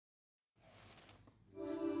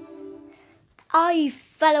Hi,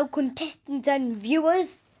 fellow contestants and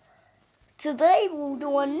viewers. Today we'll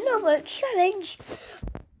do another challenge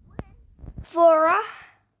for a...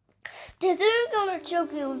 This isn't gonna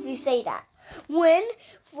choke you if you say that. Win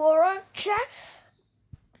for a chance.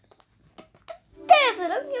 There's it,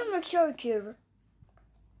 I'm gonna choke you.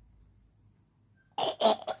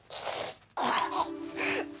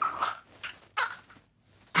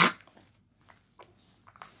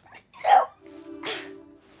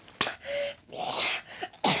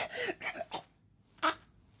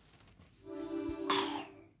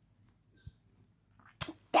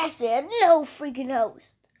 That's it, no freaking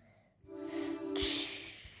host.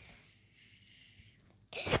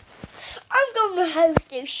 I'm gonna host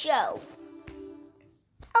this show.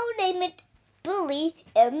 I'll name it Bully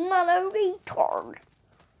and Not a Retard.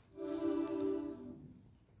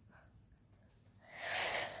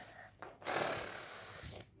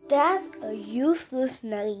 That's a useless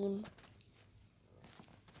name.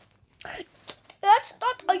 That's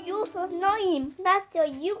not a useless name. That's a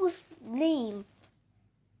useless name.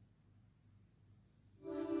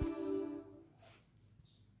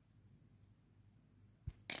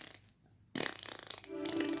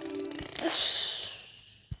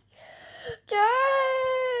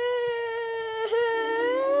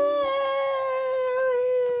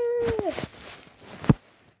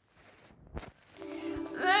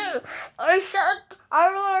 I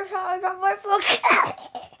don't want to sound like my fucking.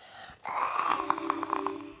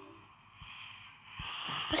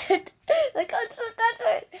 I can't say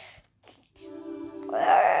that.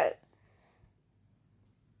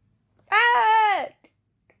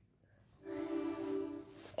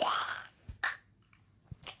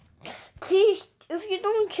 Please, if you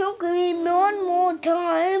don't choke me one more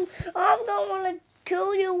time, I'm gonna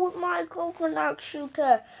kill you with my coconut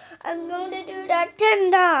shooter. I'm gonna do that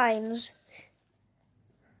 10 times.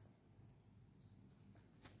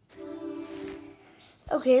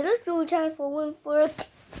 Okay, let's do a time for one for it.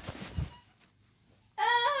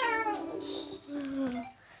 No.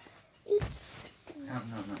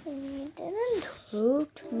 He didn't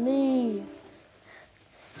hurt me.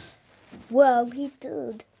 Well, he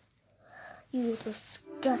did. You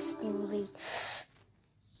disgustingly.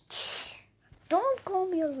 Don't call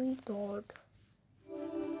me a retard.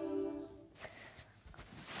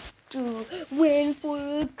 To win for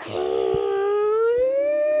a cake.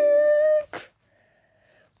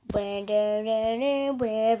 Win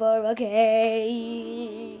for a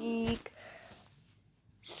cake.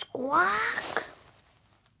 Squawk.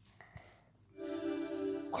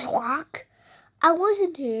 Squawk. I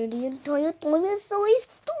wasn't here the entire time, and so he's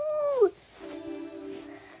too.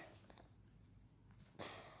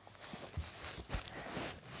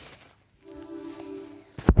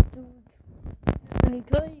 Any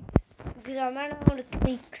cakes? Because I ran out of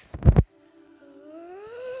cakes.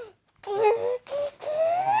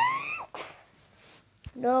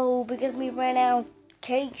 No, because we ran out of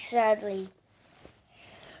cakes, sadly.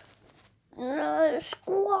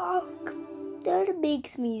 Squawk. That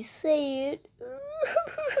makes me sad.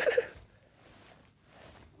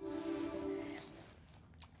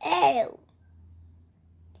 Oh.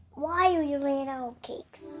 Why are you running out of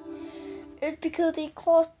cakes? It's because they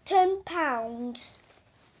cost £10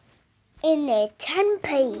 and they're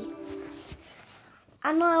 10p.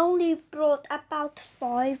 And I only brought about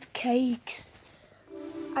 5 cakes.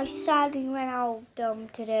 I sadly ran out of them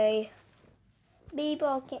today. Maybe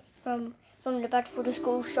I'll get from the back for the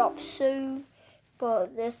school shop soon.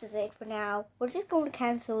 But this is it for now. We're just going to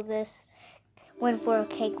cancel this win for a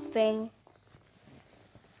cake thing.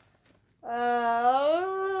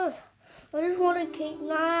 I just want a cake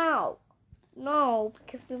now. No,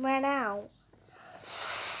 because we ran out.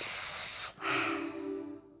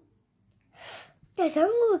 Yes, I'm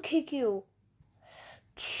going to kick you.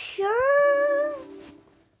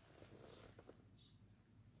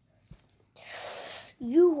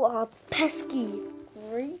 You are pesky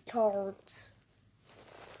retards.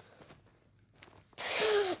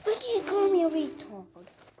 Why do you call me a retard?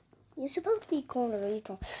 You're supposed to be called a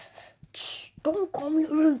retard. Don't call me a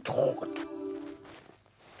retard.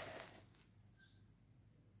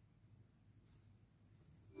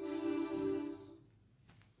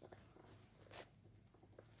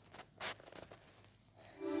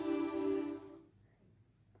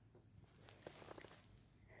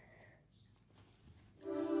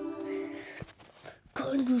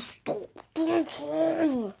 Can you stop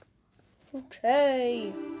dancing?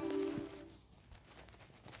 Okay.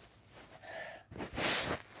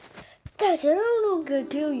 That's it, I'm not gonna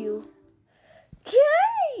kill you.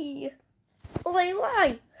 Jay! Wait,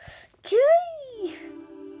 why? Jay!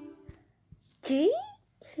 Jay?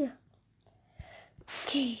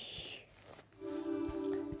 It's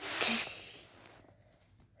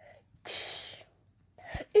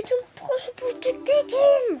impossible to get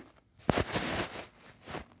him!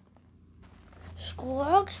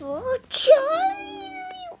 Scruggs,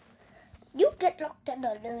 you get locked in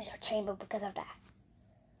the loser chamber because of that.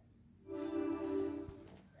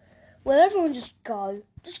 Well, everyone just go.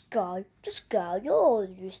 Just go. Just go. You're all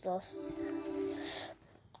useless.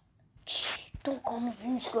 Don't call me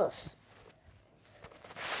useless.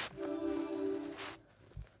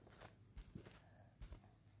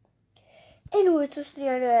 Anyway, it's just the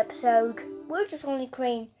end of the episode. We're just only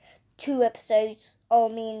creating 2 episodes.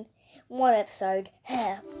 1 episode.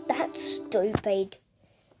 Yeah, that's stupid.